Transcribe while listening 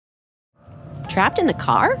Trapped in the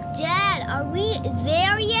car? Dad, are we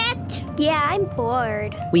there yet? Yeah, I'm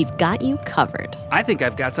bored. We've got you covered. I think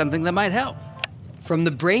I've got something that might help. From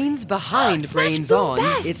the brains behind Brains Boom On,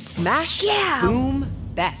 Best. it's Smash Yeah. Boom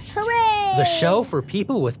Best. Hooray! The show for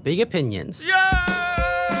people with big opinions. Yes!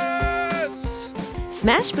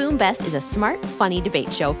 Smash Boom Best is a smart, funny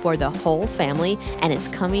debate show for the whole family, and it's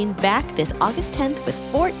coming back this August 10th with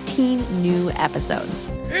 14 new episodes.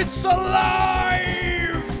 It's alive!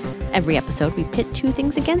 Every episode, we pit two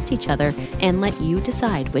things against each other and let you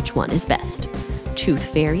decide which one is best. Tooth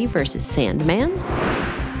Fairy versus Sandman.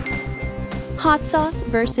 Hot sauce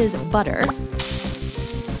versus butter.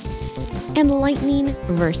 And lightning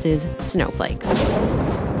versus snowflakes.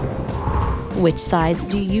 Which sides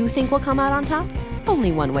do you think will come out on top?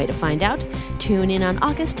 Only one way to find out. Tune in on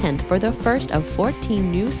August 10th for the first of 14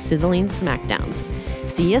 new sizzling smackdowns.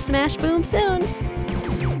 See ya, Smash Boom, soon!